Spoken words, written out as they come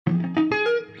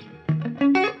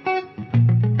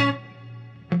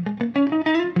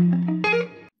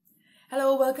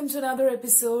welcome to another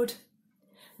episode.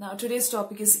 Now today's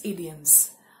topic is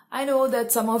idioms. I know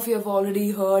that some of you have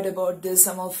already heard about this,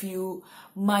 some of you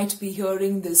might be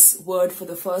hearing this word for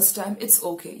the first time. It's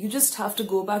okay. You just have to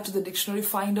go back to the dictionary,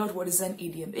 find out what is an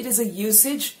idiom. It is a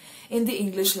usage in the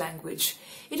English language.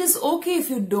 It is okay if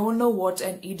you don't know what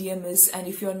an idiom is and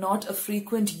if you're not a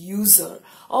frequent user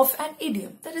of an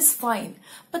idiom. That is fine.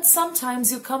 But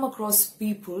sometimes you come across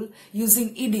people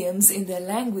using idioms in their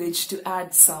language to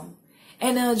add some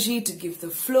energy, to give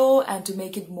the flow and to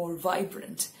make it more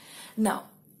vibrant. Now,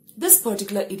 this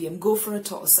particular idiom, go for a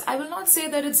toss. I will not say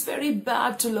that it's very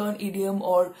bad to learn idiom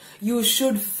or you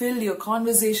should fill your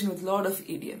conversation with a lot of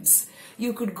idioms.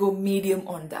 You could go medium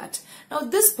on that. Now,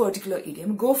 this particular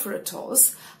idiom, go for a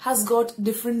toss, has got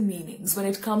different meanings when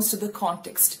it comes to the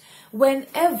context.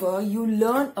 Whenever you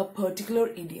learn a particular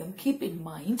idiom, keep in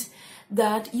mind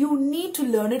that you need to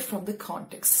learn it from the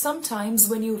context. Sometimes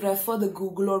when you refer the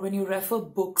Google or when you refer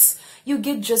books, you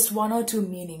get just one or two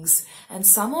meanings. And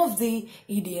some of the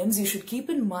idioms, you should keep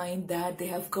in mind that they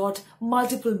have got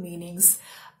multiple meanings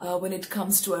when it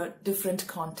comes to a different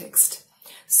context.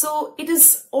 So it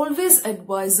is always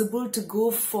advisable to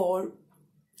go for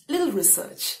little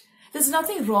research. There's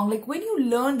nothing wrong. Like when you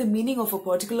learn the meaning of a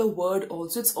particular word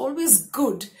also, it's always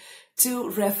good to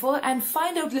refer and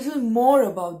find out a little more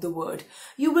about the word.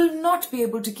 You will not be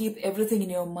able to keep everything in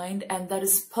your mind, and that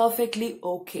is perfectly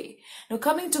okay. Now,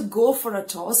 coming to go for a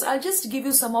toss, I'll just give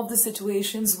you some of the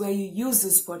situations where you use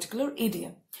this particular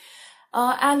idiom.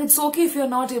 And it's okay if you're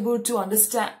not able to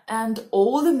understand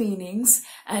all the meanings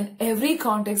and every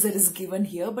context that is given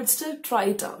here, but still try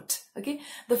it out. Okay,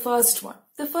 the first one,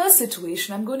 the first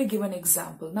situation, I'm going to give an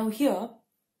example. Now here,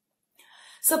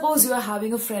 suppose you are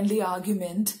having a friendly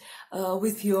argument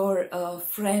with your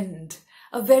friend,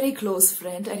 a very close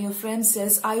friend, and your friend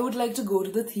says, I would like to go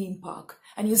to the theme park.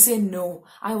 And you say, no,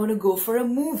 I want to go for a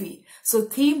movie. So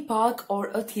theme park or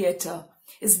a theater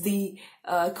is the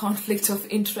conflict of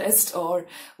interest, or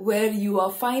where you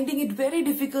are finding it very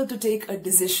difficult to take a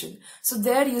decision. So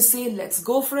there you say, let's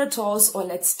go for a toss or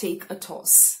let's take a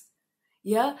toss.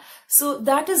 Yeah. So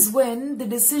that is when the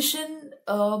decision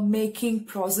making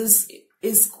process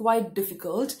is quite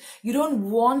difficult. You don't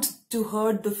want to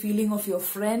hurt the feeling of your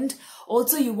friend.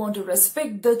 Also, you want to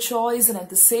respect the choice, and at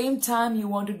the same time, you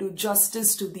want to do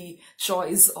justice to the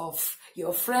choice of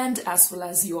your friend as well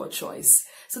as your choice.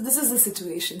 So this is the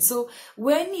situation. So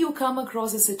when you come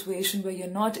across a situation where you're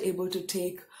not able to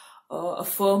take a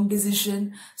firm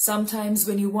decision, sometimes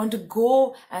when you want to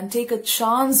go and take a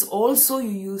chance also,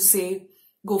 you say,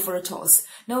 go for a toss.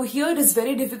 Now here it is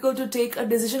very difficult to take a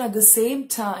decision at the same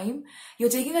time. You're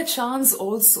taking a chance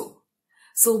also.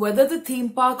 So whether the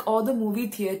theme park or the movie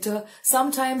theater,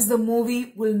 sometimes the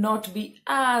movie will not be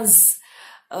as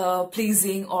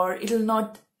pleasing, or it'll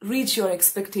not reach your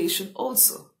expectation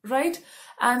also, right?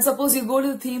 And suppose you go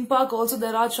to the theme park also,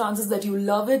 there are chances that you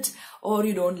love it or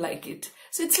you don't like it.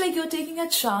 So it's like you're taking a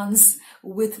chance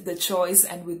with the choice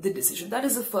and with the decision. That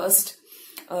is the first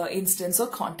instance or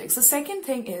context. The second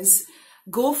thing is,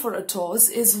 go for a toss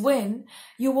is when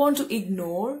you want to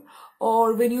ignore,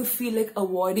 or when you feel like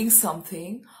avoiding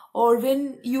something, or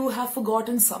when you have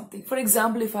forgotten something. For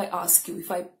example, if I ask you,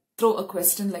 if I throw a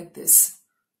question like this,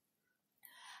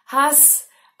 has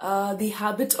the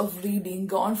habit of reading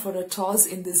gone for a toss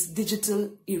in this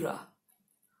digital era?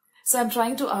 So I'm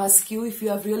trying to ask you if you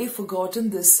have really forgotten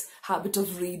this habit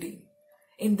of reading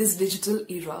in this digital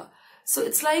era. So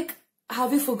it's like,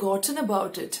 have you forgotten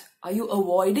about it? Are you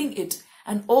avoiding it?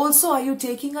 And also, are you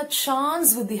taking a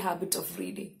chance with the habit of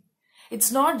reading?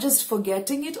 It's not just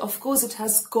forgetting it. Of course, it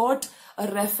has got a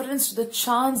reference to the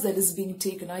chance that is being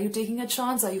taken. Are you taking a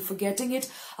chance? Are you forgetting it?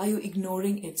 Are you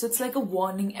ignoring it? So it's like a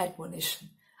warning admonition,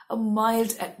 a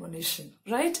mild admonition,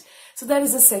 right? So that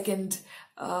is the second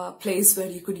place where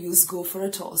you could use go for a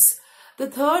toss. The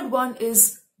third one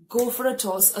is go for a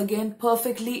toss. Again,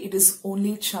 perfectly, it is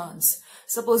only chance.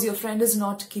 Suppose your friend is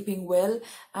not keeping well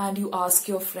and you ask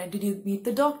your friend, did you meet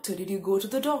the doctor? Did you go to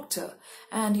the doctor?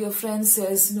 And your friend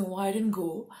says, no, I didn't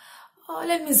go.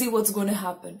 Let me see what's going to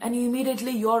happen. And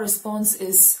immediately your response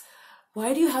is,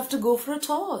 why do you have to go for a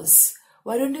toss?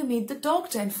 Why don't you meet the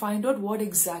doctor and find out what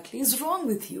exactly is wrong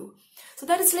with you? So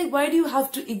that is like, why do you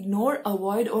have to ignore,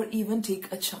 avoid, or even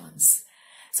take a chance?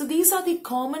 So these are the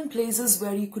common places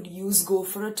where you could use go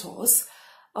for a toss.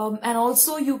 And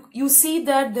also you see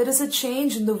that there is a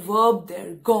change in the verb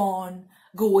there, gone,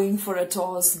 going for a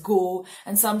toss, go,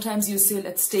 and sometimes you say,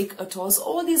 let's take a toss.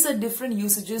 All these are different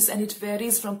usages and it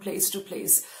varies from place to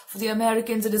place. For the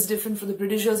Americans, it is different. For the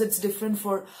Britishers, it's different.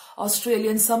 For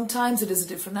Australians, sometimes it is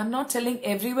different. I'm not telling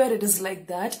everywhere it is like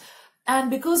that, And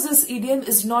because this idiom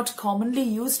is not commonly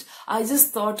used, I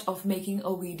just thought of making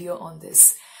a video on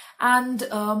this. And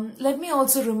let me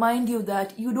also remind you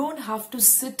that you don't have to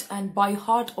sit and by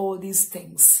heart all these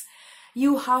things.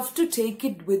 You have to take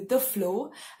it with the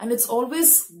flow, and it's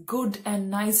always good and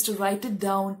nice to write it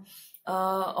down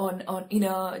in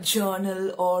a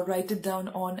journal, or write it down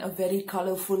on a very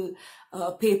colorful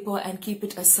paper and keep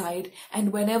it aside.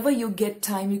 And whenever you get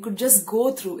time, you could just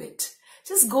go through it.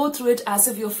 Just go through it as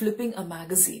if you're flipping a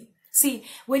magazine. See,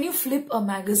 when you flip a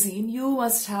magazine, you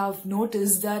must have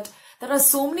noticed that there are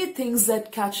so many things that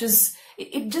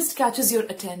it just catches your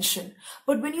attention.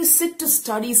 But when you sit to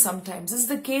study sometimes, this is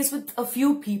the case with a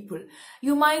few people.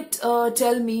 You might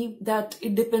tell me that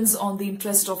it depends on the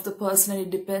interest of the person,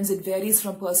 and it varies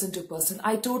from person to person.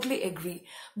 I totally agree.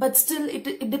 But still,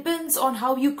 it depends on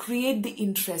how you create the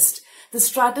interest. The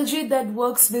strategy that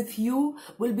works with you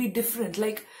will be different.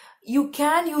 Like, you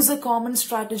can use a common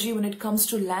strategy when it comes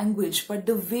to language, but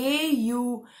the way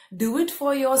you do it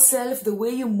for yourself, the way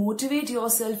you motivate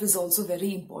yourself is also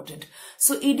very important.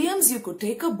 So idioms, you could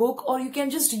take a book, or you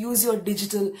can just use your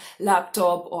digital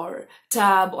laptop or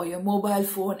tab or your mobile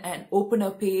phone and open a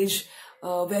page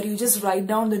where you just write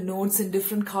down the notes in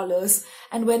different colors.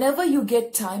 And whenever you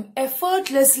get time,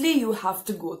 effortlessly you have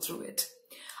to go through it.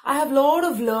 I have a lot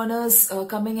of learners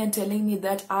coming and telling me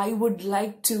that I would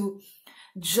like to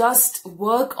just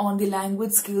work on the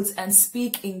language skills and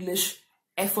speak English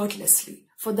effortlessly.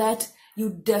 For that, you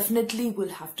definitely will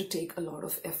have to take a lot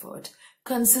of effort.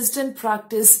 Consistent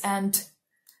practice and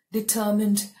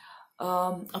determined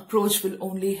approach will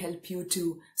only help you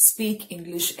to speak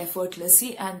English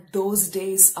effortlessly, and those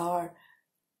days are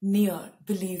near,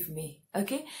 believe me.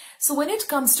 Okay, so when it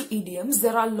comes to idioms,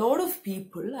 there are a lot of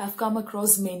people, I've come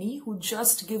across many, who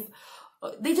just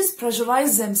they just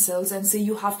pressurize themselves and say,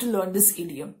 you have to learn this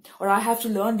idiom, or I have to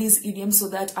learn these idioms so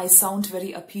that I sound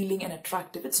very appealing and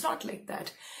attractive. It's not like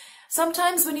that.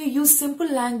 Sometimes when you use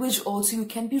simple language also, you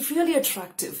can be really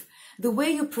attractive. The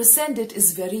way you present it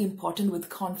is very important, with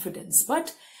confidence.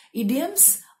 But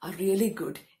idioms are really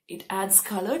good. It adds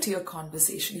color to your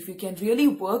conversation. If you can really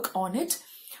work on it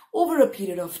over a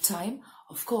period of time,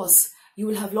 of course, you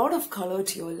will have a lot of color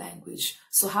to your language.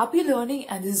 So happy learning,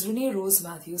 and this is Renee Rose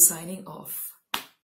Matthews signing off.